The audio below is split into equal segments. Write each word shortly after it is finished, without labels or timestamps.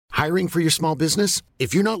Hiring for your small business?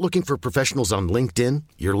 If you're not looking for professionals on LinkedIn,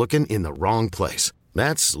 you're looking in the wrong place.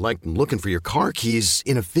 That's like looking for your car keys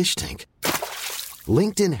in a fish tank.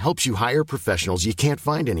 LinkedIn helps you hire professionals you can't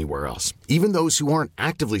find anywhere else, even those who aren't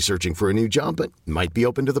actively searching for a new job but might be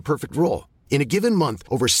open to the perfect role. In a given month,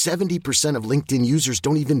 over 70% of LinkedIn users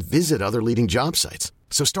don't even visit other leading job sites.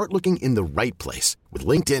 So start looking in the right place. With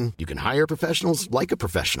LinkedIn, you can hire professionals like a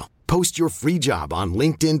professional. Post your free job on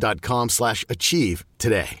linkedin.com/achieve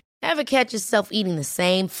today. Ever catch yourself eating the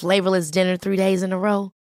same flavorless dinner 3 days in a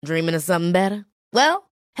row? Dreaming of something better?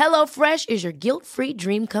 Well, HelloFresh is your guilt-free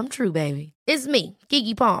dream come true, baby. It's me,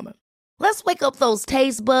 Keke Palmer. Let's wake up those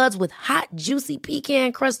taste buds with hot, juicy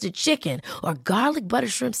pecan-crusted chicken or garlic butter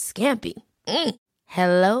shrimp scampi.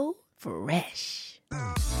 Hello Fresh.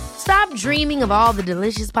 Stop dreaming of all the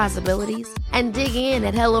delicious possibilities and dig in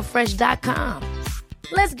at HelloFresh.com.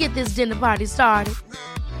 Let's get this dinner party started.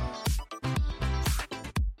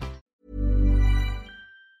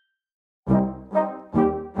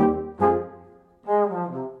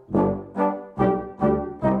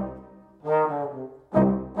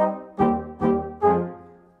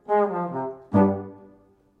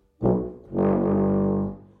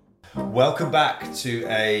 Welcome back to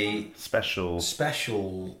a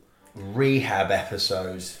special rehab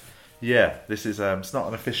episode. Yeah, this is it's not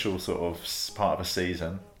an official sort of part of a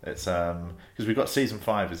season. It's because we've got season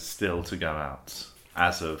 5 is still to go out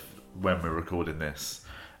as of when we're recording this.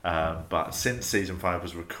 But since season 5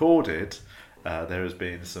 was recorded, there has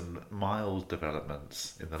been some mild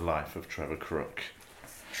developments in the life of Trevor Crook.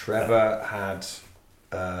 Trevor had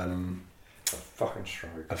a fucking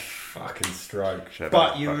stroke.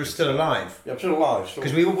 But you were still alive. Yeah, I'm still alive.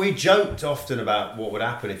 Because we joked often about what would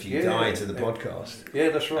happen if you died to the podcast. Yeah,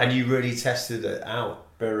 that's right. And you really tested it out.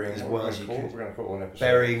 Burying, as well as you could. We're going to call an episode.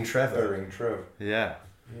 Burying Trevor. Burying Trevor. Yeah.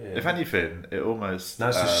 If anything, it almost...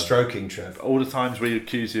 That's just stroking Trevor. All the times we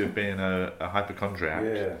accuse you of being a hypochondriac.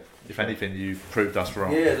 Yeah. If anything, you've proved us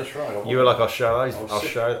wrong. Yeah, that's right. You were like, I'll show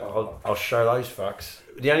those fucks.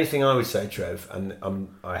 The only thing I would say, Trev, and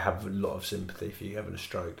I have a lot of sympathy for you having a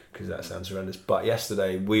stroke because that sounds horrendous. But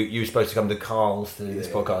yesterday, you were supposed to come to Carl's to do this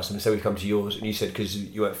podcast, and instead we've come to yours, and you said because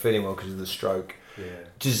you weren't feeling well because of the stroke. Yeah.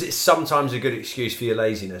 It's sometimes a good excuse for your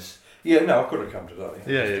laziness. Yeah, no, I could have come today.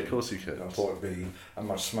 Yeah, of course you could. I thought it'd be a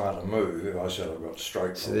much smarter move if I said I've got a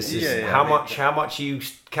stroke. So this is how much are you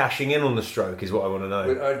cashing in on the stroke is what I want to know.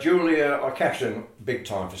 With, Julia, I cashed in big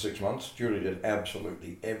time for 6 months. Julia did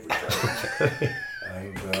absolutely everything.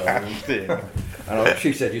 And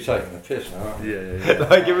she said, "You're taking the piss now." Yeah.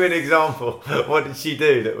 Like, give me an example. What did she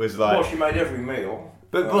do that was like? Well, she made every meal.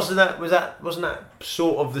 But wasn't that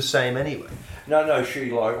sort of the same anyway? No, she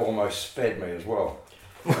like almost fed me as well.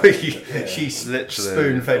 She literally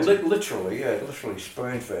spoon-fed. Literally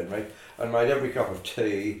spoon-fed me and made every cup of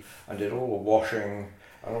tea and did all the washing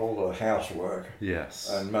and all the housework.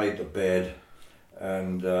 Yes. And made the bed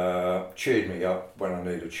and cheered me up when I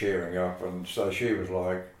needed cheering up. And so she was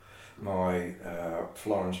like my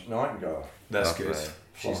Florence Nightingale. That's good.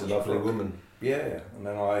 She's a lovely woman. Yeah, and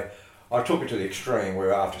then I took it to the extreme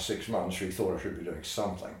where after 6 months she thought I should be doing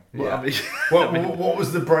something. Yeah. What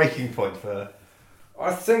was the breaking point for her?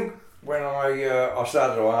 I think when I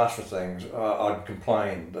started to ask for things, I'd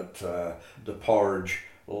complain that the porridge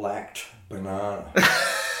lacked banana.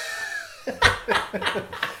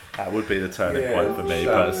 That would be the turning point for me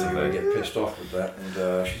personally. I get pissed off with that,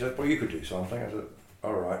 and she said, "Well, you could do something." I said,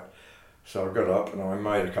 "All right." So I got up and I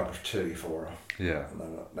made a cup of tea for her. Yeah. And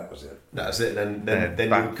then that was it. That was it. Then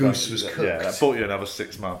your goose was cooked. Yeah, that bought you another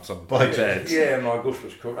 6 months on bed. Yeah, my goose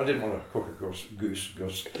was cooked. I didn't want to cook a goose.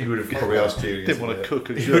 You would have probably asked Julie. Didn't want to cook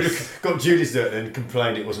a goose. You would have got Julie to do it and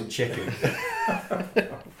complained it wasn't chicken.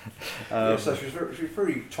 So she was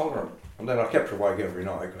very tolerant. And then I kept her awake every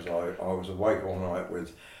night because I was awake all night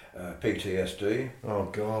with PTSD. Oh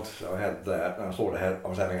God! So I had that, and I thought I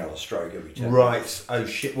was having another stroke every 10 Right. minutes. Oh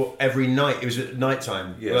shit! Well, every night it was at night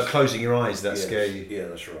time. Yes. Like closing your eyes. That scare you. Yeah,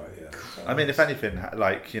 that's right. Yeah. I mean, if anything,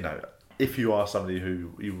 like if you are somebody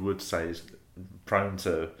who you would say is prone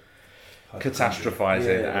to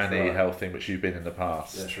catastrophizing any health thing which you've been in the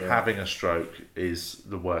past, having a stroke is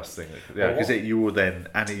the worst thing. Because you will then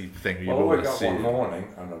anything you will I woke up assume. one morning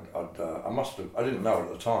and I didn't know at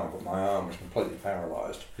the time, but my arm was completely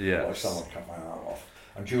paralysed. Yes. Like someone cut my arm off,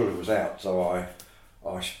 and Julie was out, so I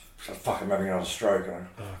said, "Fuck, I'm having another stroke," and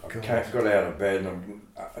I got out of bed and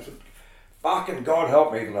I said, "Fucking God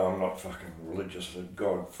help me," even though I'm not fucking religious. I said,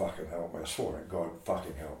 "God fucking help me." I swore at God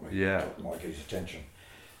fucking help me. Yeah. To get his attention.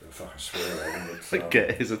 I fucking swear at him.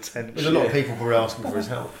 Get his attention. There's a lot of people who were asking for his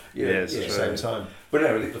help. At the same time. But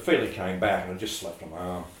anyway, the feeling came back and I just slapped on my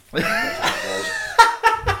arm. That's what it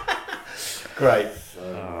was. Great.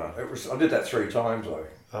 So, I did that 3 times though.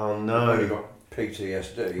 Oh I've no. only got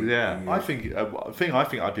PTSD. Yeah, I think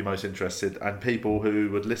I'd be most interested, and people who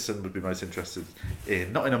would listen would be most interested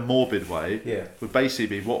in, not in a morbid way, Yeah. would basically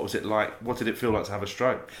be, what was it like? What did it feel like to have a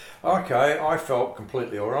stroke? Okay, I felt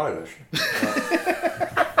completely alright actually.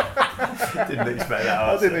 Didn't expect that.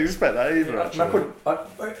 I didn't expect that either. And I couldn't.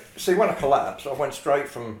 See, when I collapsed, I went straight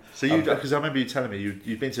from. So you, because I remember you telling me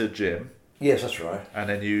you'd been to the gym, Yes, that's right. and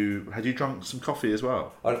then you drunk some coffee as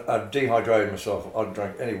well. I dehydrated myself. I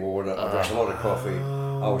drank any water. I drank a lot of coffee.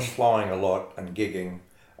 I was flying a lot and gigging,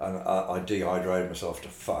 and I dehydrated myself to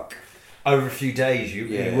fuck. Over a few days, you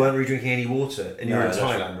weren't really drinking any water, and you were in that's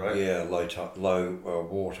Thailand, right? Yeah, low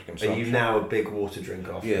water Are consumption. you now a big water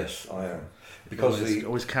drinker? Yes, I am. Because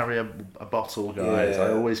Always carry a bottle, guys. Yeah.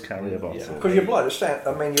 I always carry a bottle. because your blood,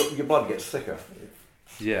 your blood gets thicker,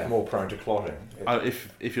 Yeah. more prone to clotting.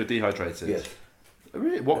 If you're dehydrated. Yes.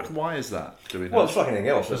 Really? Why is that? Well, it's like anything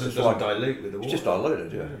else. Doesn't like, dilute with the water. it's just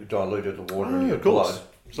diluted. Yeah, you diluted the water in Oh, your of course. blood.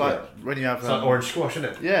 It's like when you have It's like orange squash, isn't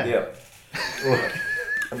it? yeah. Yeah.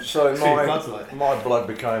 And so blood's like. my blood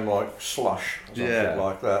became like slush, or something Yeah.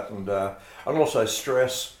 like that, and also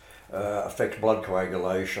stress affects blood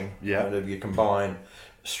coagulation. Yeah. And if you combine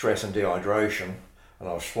stress and dehydration, and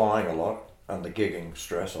I was flying a lot, and the gigging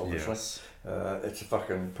stress, obviously, Yes. it's a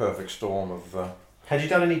fucking perfect storm of. Had you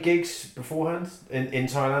done any gigs beforehand in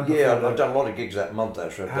Thailand? Yeah, before I've done a lot of gigs that month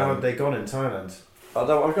actually. How have they gone in Thailand?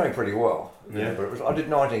 Although I was going pretty well. Yeah. But I did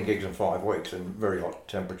 19 gigs in 5 weeks in very hot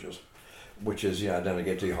temperatures, which is, then I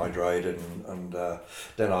get dehydrated and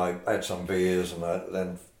then I add some beers and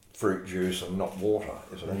then fruit juice and not water,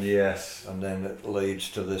 isn't it? Yes. And then it leads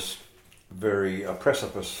to this very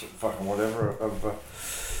precipice fucking whatever of.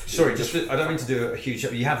 Sorry, I don't mean to do a huge.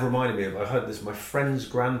 You have reminded me of. I heard this. My friend's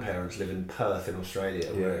grandparents live in Perth in Australia,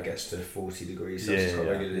 where it gets to 40 degrees Celsius quite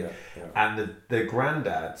regularly. Yeah. And the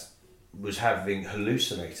granddad was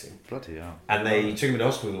hallucinating. Bloody hell. And they took him to the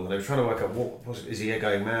hospital, and they were trying to work out is he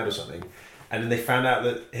going mad or something. And then they found out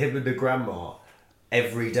that him and the grandma,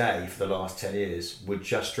 every day for the last 10 years, would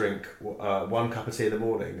just drink 1 cup of tea in the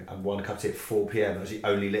morning and 1 cup of tea at 4 p.m. That was the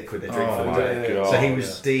only liquid they drink for the day. God. So he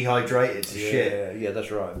was dehydrated to shit. Yeah,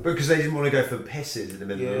 that's right. Because they didn't want to go for pisses in the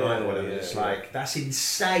middle of the night or whatever. Yeah, It's yeah. like, that's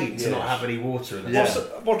insane to not have any water in the Yeah. house.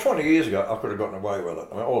 Well, 20 years ago, I could have gotten away with it.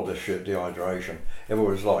 I mean, all this shit, dehydration, if it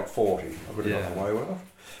was like 40, I could have gotten away with it.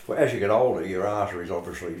 But as you get older, your arteries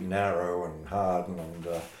obviously narrow and harden, and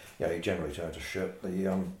you generally turn to shit.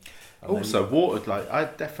 Also, water, like, I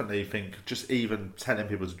definitely think just even telling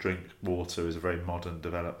people to drink water is a very modern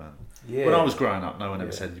development. Yeah. When I was growing up, no one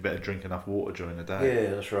ever said you better drink enough water during the day.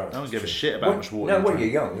 Yeah, that's right. No one gave a shit about how much water you when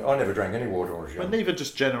drink. you're young, I never drank any water when I was young. But neither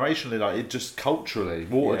just generationally, like, it just culturally,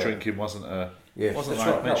 water Yeah. drinking wasn't Yes, wasn't that's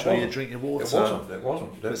like, right. make No, it sure you wasn't. drink your water. It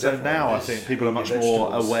wasn't. But so now I think people are much more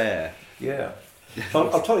vegetables. aware. Yeah. So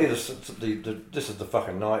I'll tell you this. This is the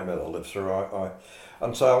fucking nightmare that I lived through.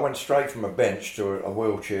 And so I went straight from a bench to a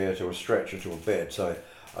wheelchair to a stretcher to a bed. So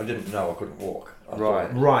I didn't know I couldn't walk. I Right.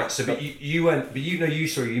 thought- Right, so but you went, but you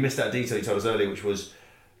missed that detail you told us earlier, which was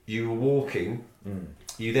you were walking,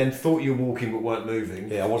 you then thought you were walking but weren't moving,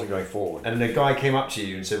 Yeah, I wasn't going forward. and the guy came up to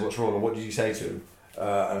you and said, "What's wrong?" And what did you say to him?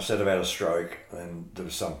 And I said I've had a stroke, and there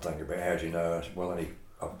was something about how do you know? I said, well,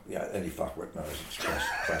 any fuckwit knows it's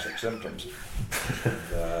classic symptoms.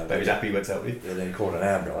 And, But he was happy you went to help you. then he called an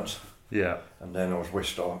ambulance, Yeah. and then I was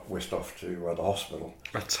whisked off to the hospital.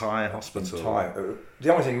 A Thai hospital.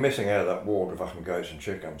 The only thing missing out of that ward were fucking goats and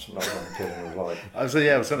chickens. Not what I'm kidding. It was like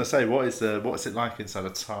I was going to say, what's it like inside a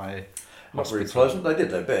Thai not very hospital? pleasant. They did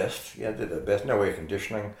their best. Yeah, did their best. No air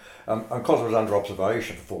conditioning. And because I was under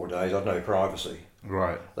observation for 4 days, I had no privacy.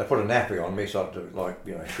 Right. They put a nappy on me, so I had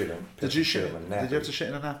to shit in. Did you shit? in a Did nappy. you have to shit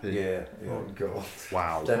in a nappy? Yeah. Oh God!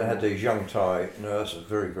 Wow. Then I had these young Thai nurses,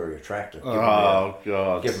 very, very attractive, Oh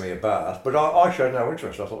God. giving me a bath. But I showed no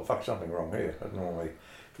interest. I thought, fuck, something wrong here. I'd normally,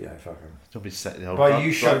 fucking... Don't be set the old By blood-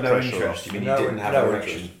 you showed blood no pressure interest, off. you mean you didn't have an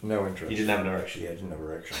erection? interest. No interest. You didn't have an erection. Yeah, I didn't have an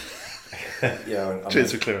erection. Yeah,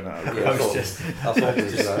 Cheers for clearing that up. Yeah, I was just- I thought it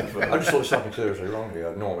was, I just thought there was something seriously wrong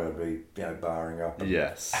here. Normally I'd be, barring up, and,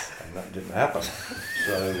 Yes. and that didn't happen.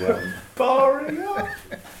 So, Barring up.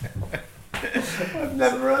 I've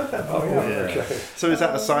never heard that before. Yeah. So is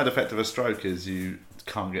that a side effect of a stroke? Is you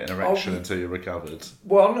can't get an erection until you're recovered?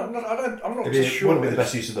 Well, I'm not It sure. wouldn't be the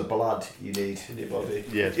best use of the blood you need in your body.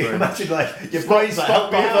 Yeah, it's You very imagine like your brain's like,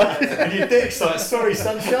 help me out, and your dick's like, sorry,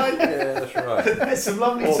 sunshine. Yeah, that's right. There's some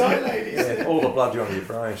lovely Thai ladies. Yeah, all the blood on your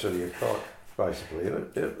brain, so your cock, basically.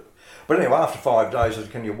 But anyway, after 5 days, they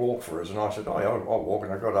said, can you walk for us? And I said, I'll walk.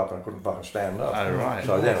 And I got up and I couldn't fucking stand up. Oh, right.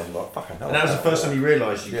 So then I was like, fucking hell. And that was the first time you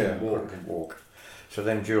realised you Yeah, couldn't walk. couldn't walk. So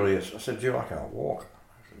then Julia, I said, Julia, I can't walk.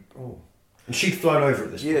 I said, oh. And she'd flown over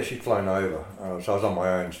at this point? Yeah, she'd flown over. So I was on my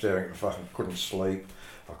own, staring at the fucking, couldn't sleep.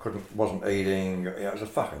 Wasn't eating. Yeah, it was a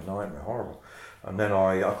fucking nightmare, horrible. And then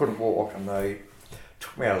I couldn't walk, and they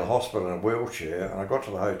took me out of the hospital in a wheelchair, and I got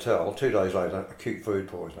to the hotel 2 days later, acute food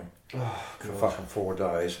poisoning. For fucking 4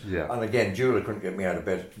 days. Yeah. And again, Julie couldn't get me out of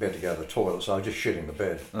bed to go to the toilet, so I was just shitting the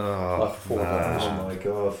bed. Like for 4 days. Oh my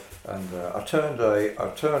god. And I turned a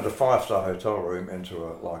 5-star hotel room into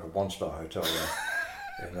a 1-star hotel room.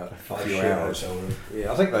 In a few hours.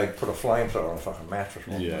 Yeah, I think they put a flamethrower on a fucking mattress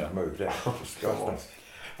when they moved out. Disgusting.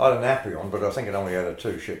 I had a nappy on, but I think it only had a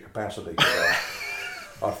 2 shit capacity.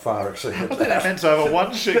 I far exceeded that. It meant to have a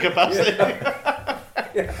 1 shit capacity.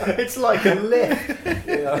 It's like a lift.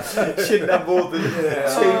 Shouldn't have more than 2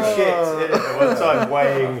 shits in it at one time,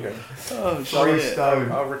 weighing 3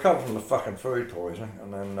 stone. I recovered from the fucking food poisoning,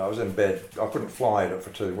 and then I was in bed. I couldn't fly it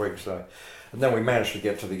for 2 weeks, so. And then we managed to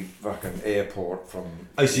get to the fucking airport from...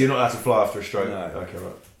 Oh, so you're not allowed to fly after a stroke? No. Okay,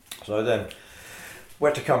 right. So then we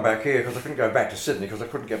had to come back here because I couldn't go back to Sydney because I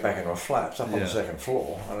couldn't get back into a flat. It's up on the 2nd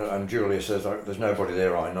floor. And Julia says, there's nobody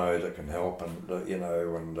there I know that can help, and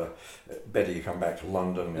better you come back to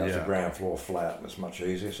London. It's a ground floor flat and it's much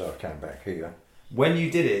easier, so I came back here. When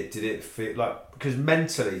you did it feel like... Because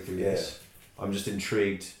mentally through this, I'm just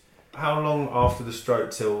intrigued... How long after the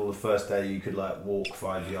stroke till the first day you could walk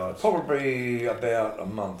 5 yards? Probably about a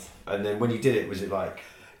month. And then when you did it, was it like...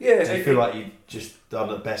 Yeah. Did you feel like you'd just done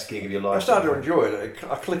the best gig of your life? I started to enjoy it.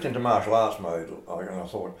 I clicked into martial arts mode, and I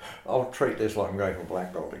thought, I'll treat this like I'm going from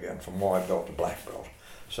black belt again, from white belt to black belt.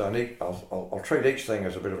 So I'll treat each thing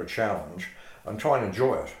as a bit of a challenge and try and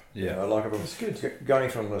enjoy it. Yeah. If I'm going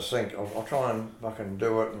from the sink, I'll try and fucking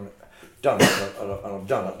do it, and done it, and I've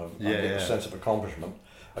done it, and I get a sense of accomplishment.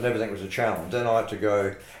 And everything was a challenge. Then I had to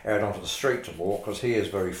go out onto the street to walk, because here is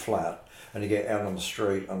very flat, and you get out on the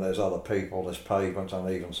street and there's other people, there's pavements,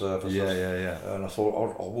 uneven surfaces. And I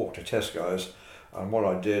thought, I'll walk to Tesco's, and what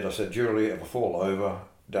I did, I said, Julie, if I fall over,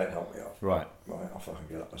 don't help me up. Right. I'll fucking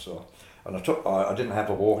get up myself. And I didn't have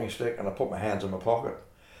a walking stick, and I put my hands in my pocket,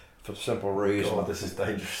 for the simple reason. God, this is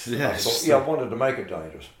dangerous. I wanted to make it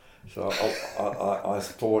dangerous. So I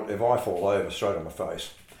thought, if I fall over, straight on my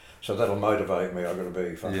face. So that'll motivate me. I've got to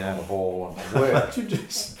be fucking on the ball and where. Imagine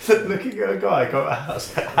just looking at a guy got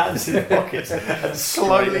hands in his pockets and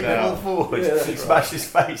slowly nibble forward, smash his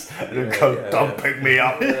face, and then go, don't pick me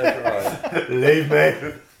up. Leave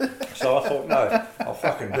me. So I thought, no, I'll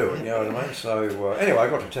fucking do it, you know what I mean? So anyway, I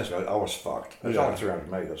got to Tesco, I was fucked. It was only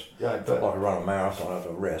 300 metres. It felt like I run a marathon, I had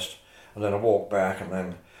to rest. And then I walked back, and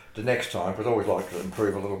then the next time, because I always like to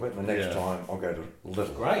improve a little bit, and the next time I'll go to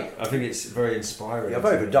little. Great. I think it's very inspiring. Yeah, I've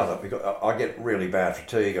overdone it because I get really bad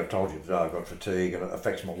fatigue. I've told you today I've got fatigue, and it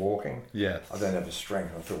affects my walking. Yeah. I don't have the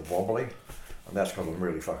strength, I feel wobbly. And that's because I'm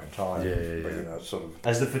really fucking tired. But, you know, it's sort of...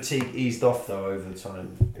 Has the fatigue eased off though over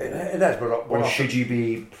time? It has, but... Or should you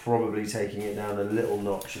be probably taking it down a little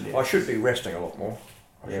notch? I should be resting a lot more.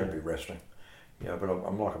 I should be resting. Yeah, but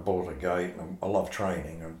I'm like a bull at a gate, and I love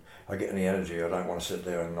training, and I get any energy. I don't want to sit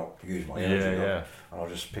there and not use my energy up, and I'll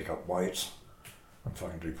just pick up weights and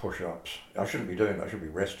fucking do push-ups. I shouldn't be doing that. I should be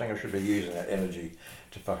resting. I should be using that energy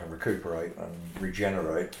to fucking recuperate and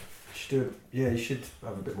regenerate. You should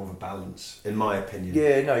have a bit more of a balance, in my opinion.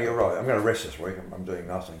 Yeah, no, you're right. I'm going to rest this week. I'm doing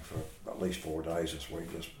nothing for at least 4 days this week,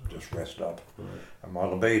 just rest up. Right. And my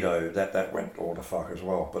libido, that went all the fuck as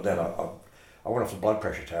well. But then I went off the blood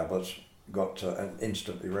pressure tablets, got an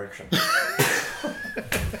instant erection.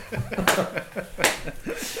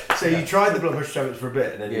 So you tried the blood pressure tablets for a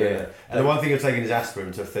bit, and then and the one thing you're taking is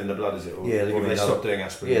aspirin to thin the blood, is it? Or, or they stopped doing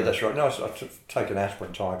aspirin? Yeah, that's right. No, I take an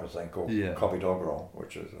aspirin type of thing called Copidogrel,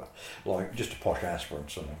 which is like just a posh aspirin,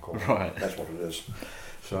 something called. Right. That's what it is.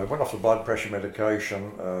 So I went off the blood pressure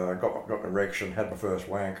medication, got an erection, had my first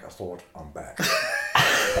wank. I thought, I'm back.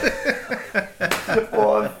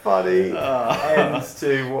 What a funny end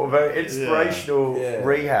to what a very inspirational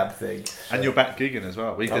rehab thing. And you're back gigging as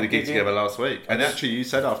well. We did a gig together last week, and actually you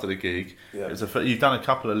said after the gig, you've done a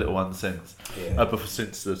couple of little ones since,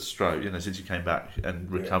 since the stroke. You know, since you came back and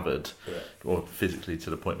recovered, or physically to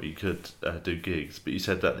the point where you could do gigs. But you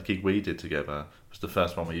said that the gig we did together was the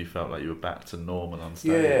first one where you felt like you were back to normal on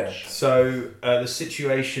stage. Yeah. So the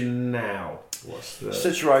situation now. What's the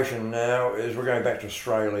situation now is we're going back to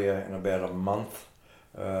Australia in about a month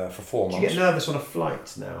for 4 months. Do you get nervous on a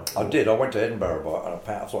flight now? I did. I went to Edinburgh and I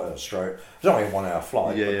thought I had a stroke. It was only a 1 hour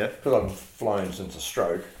flight. Because I've flown since a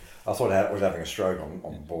stroke, I thought I was having a stroke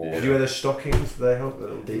on board. Did you wear the stockings? Did they help?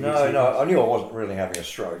 No, I knew I wasn't really having a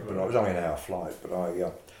stroke, but it was only an hour flight. But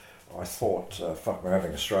I thought, fuck, we're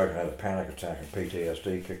having a stroke and had a panic attack and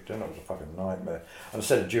PTSD kicked in. It was a fucking nightmare. And I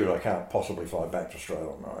said to Julie, I can't possibly fly back to Australia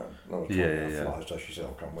on my own. I was talking about flight, so she said,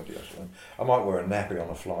 I'll come with you. So I might wear a nappy on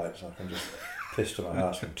the flight so I can just piss to my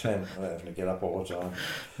heart's content without having to get up all the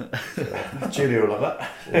time. Julia will love that.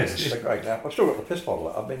 Yeah, it's a great nap. I've still got the piss bottle.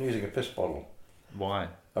 I've been using a piss bottle. Why?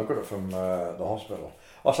 I got it from the hospital.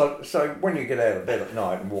 Also, so when you get out of bed at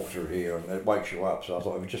night and walk through here and it wakes you up, so I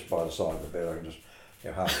thought if it's just by the side of the bed I can just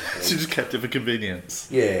half asleep. So you just kept it for convenience.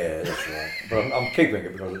 Yeah, that's right. But I'm keeping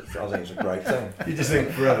it because I think it's a great thing. You just think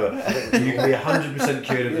forever. You can be 100%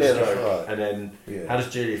 cured of Yeah, the stroke. that's right. And then, how does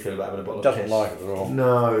Julia feel about having a bottle Doesn't of piss? like it at all.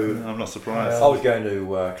 No. I'm not surprised. I was going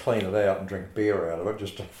to clean it out and drink beer out of it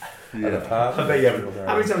just to at a party. I bet you haven't.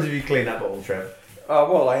 How many times have you cleaned that bottle, Trev?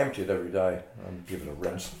 Well, I empty it every day and give it a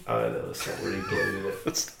rinse. Oh, no, that's not really good, is it?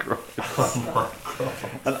 That's gross. Oh my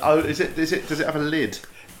God. And does it have a lid?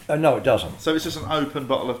 No, it doesn't. So it's just an open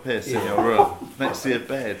bottle of piss in your room next to your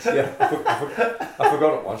bed. Yeah, I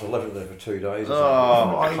forgot it once. I left it there for 2 days. Oh,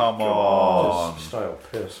 my come on. Just stale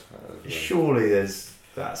piss. Surely there's...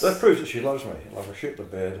 That proves that she loves me. Like I shit the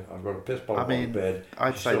bed, I've got a piss bottle on the bed.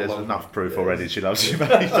 I'd she say still there's loves enough me. proof already she loves you,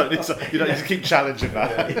 mate. You don't need to keep challenging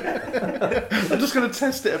that. I'm just going to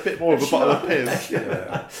test it a bit more with a bottle of piss.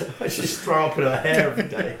 Yeah. She's throw up in her hair every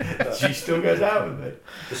day. She still goes out with me.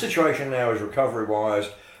 The situation now is recovery-wise,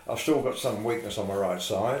 I've still got some weakness on my right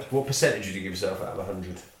side. What percentage would you give yourself out of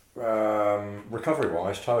 100?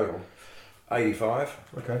 Recovery-wise, total, 85.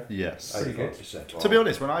 Okay. Yes. Pretty good. 85%. To be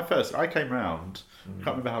honest, when I came round, I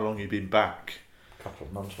can't remember how long you'd been back. A couple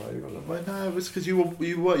of months maybe, wasn't it? Well, no, it was because you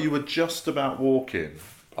were just about walking.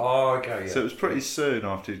 Oh, okay, yeah. So it was pretty soon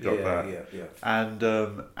after you'd got back. Yeah.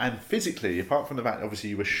 And physically, apart from the fact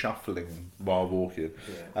obviously you were shuffling while walking,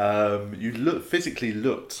 you physically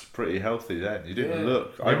looked pretty healthy then. You didn't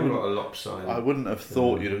look. I haven't got a lopsided. I wouldn't have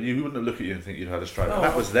thought you wouldn't have looked at you and think you'd had a stroke. No, And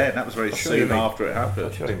that was then. That was very soon after it I'll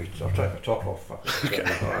happened. tell you, I'll take my top off. Okay,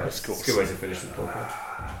 That's cool. It's a good way to finish the podcast.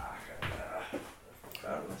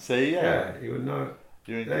 See, Yeah, you would know.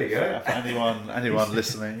 You're in There you good go. for anyone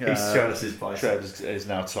listening. He's showing us his biceps. Trev is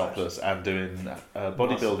now topless and doing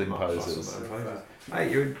bodybuilding poses.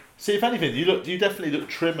 Mate, you're... See, if anything, you definitely look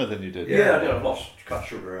trimmer than you did. Yeah, I did. I lost, cut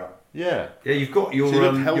sugar out. Yeah. Yeah, you've got your So you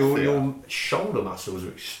look healthier. your shoulder muscles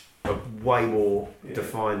are way more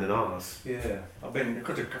defined than ours. Yeah, I've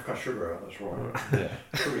cut sugar out, that's right. Yeah.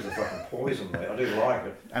 Sugar's a fucking poison, mate. I do like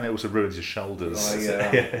it. And it also ruins your shoulders. And you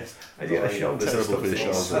get the shoulders. Terrible for your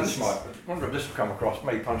shoulders. That's my. I wonder if this will come across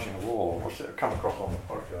me punching the wall. What's it come across on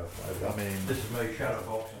the podcast? Maybe. I mean, This is me shadow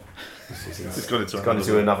boxing. it's gone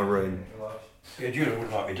into another room. Yeah, Julie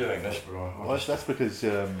wouldn't like me doing this, but Well, that's because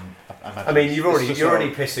I mean, you're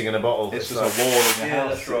already pissing in a bottle. It's just a wall in your Yeah,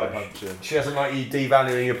 house. that's right. Punching. She doesn't like you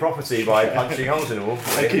devaluing your property by punching holes in the wall.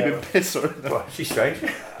 And keeping piss on it. Well, she's strange.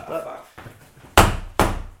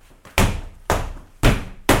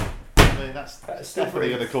 I mean, that's definitely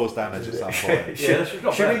going to cause damage at some point. Yeah, this is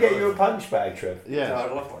not Should bad, we get though. you a punch bag, Trev? Yeah, Yeah.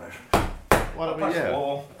 I'd love one actually. Why don't we? Punch the Yeah.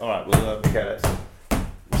 wall. All right. Well, Okay, let's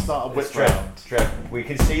we'll start a whip Trev. round. Trev, we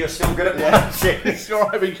can see you're still good at punching. It's all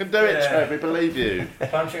right. We can do it, Yeah. Trev. We believe you.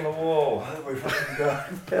 Punching the wall. There we fucking go.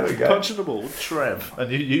 There we go. Punching the Ball, Trev, a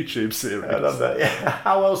new YouTube series. I love that. Yeah.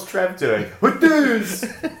 How else Trev doing? With dudes.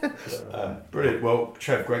 Brilliant. Well,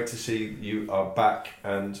 Trev, great to see you are back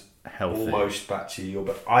and Healthy. almost back to your.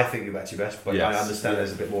 But I think you're back to your best. But Yes. I understand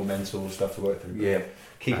there's a bit more mental stuff to work through. Yeah.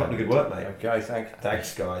 Keep up the good work, mate. Okay, thanks.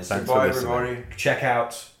 Thanks, guys. Thanks Goodbye, for listening. everybody. Check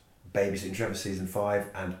out Babysitting Trevor Season 5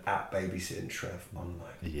 and at Babysitting Trev online.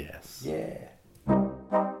 Yes. Yeah.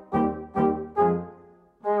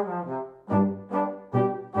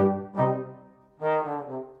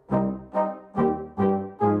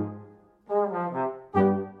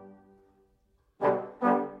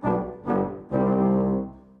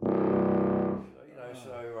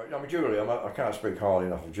 I mean, Julia, I can't speak highly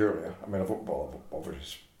enough of Julia. I mean,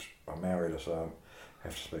 obviously I'm married her, so I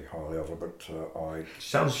have to speak highly of her, but She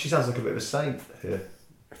sounds like a bit of a saint here.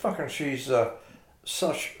 she's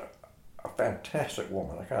such a fantastic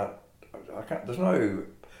woman. I can't, there's no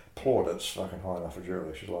plaudits fucking high enough for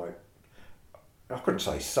Julia. She's like, I couldn't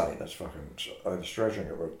say saint, that's fucking overstretching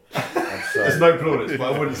it, but I'd say, There's no plaudits,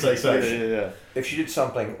 but I wouldn't say so. Yeah. if she did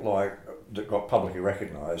something like that got publicly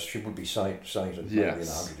recognised, she would be sainted maybe in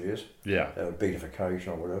Yes. 100 years. Yeah.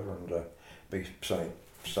 Beatification or whatever, and be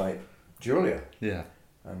Saint Julia, Yeah.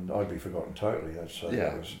 and I'd be forgotten totally. That's Yeah.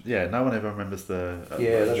 that was, Yeah. No one ever remembers the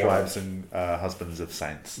that's wives and husbands of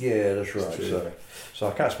saints. yeah, that's right. true. So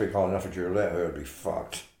I can't speak high enough of Julia. Her would be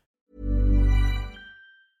fucked.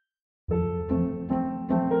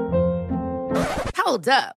 Hold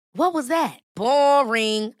up. What was that?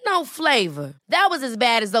 Boring. No flavor. That was as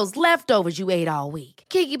bad as those leftovers you ate all week.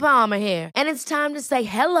 Keke Palmer here, and it's time to say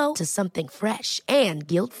hello to something fresh and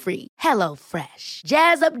guilt-free. Hello Fresh.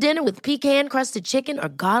 Jazz up dinner with pecan-crusted chicken or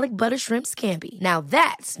garlic butter shrimp scampi. Now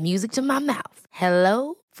that's music to my mouth.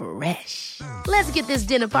 Hello Fresh. Let's get this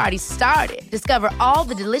dinner party started. Discover all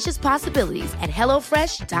the delicious possibilities at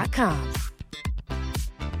hellofresh.com.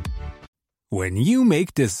 When you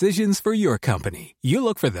make decisions for your company, you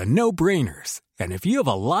look for the no-brainers. And if you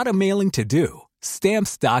have a lot of mailing to do,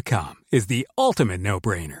 Stamps.com is the ultimate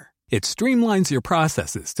no-brainer. It streamlines your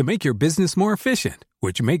processes to make your business more efficient,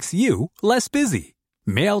 which makes you less busy.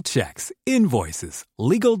 Mail checks, invoices,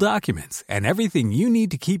 legal documents, and everything you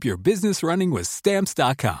need to keep your business running with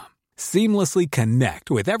Stamps.com. Seamlessly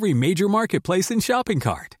connect with every major marketplace and shopping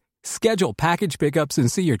cart. Schedule package pickups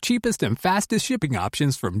and see your cheapest and fastest shipping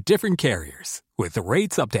options from different carriers, with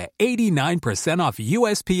rates up to 89% off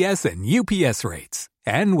USPS and UPS rates.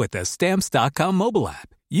 And with the Stamps.com mobile app,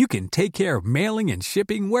 you can take care of mailing and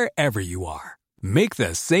shipping wherever you are. Make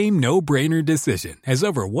the same no-brainer decision as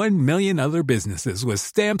over 1 million other businesses with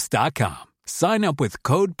Stamps.com. Sign up with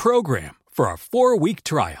code PROGRAM for a 4-week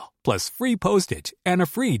trial, plus free postage and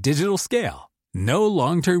a free digital scale. No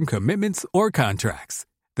long-term commitments or contracts.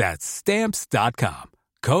 That's Stamps.com.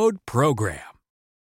 Code PROGRAM.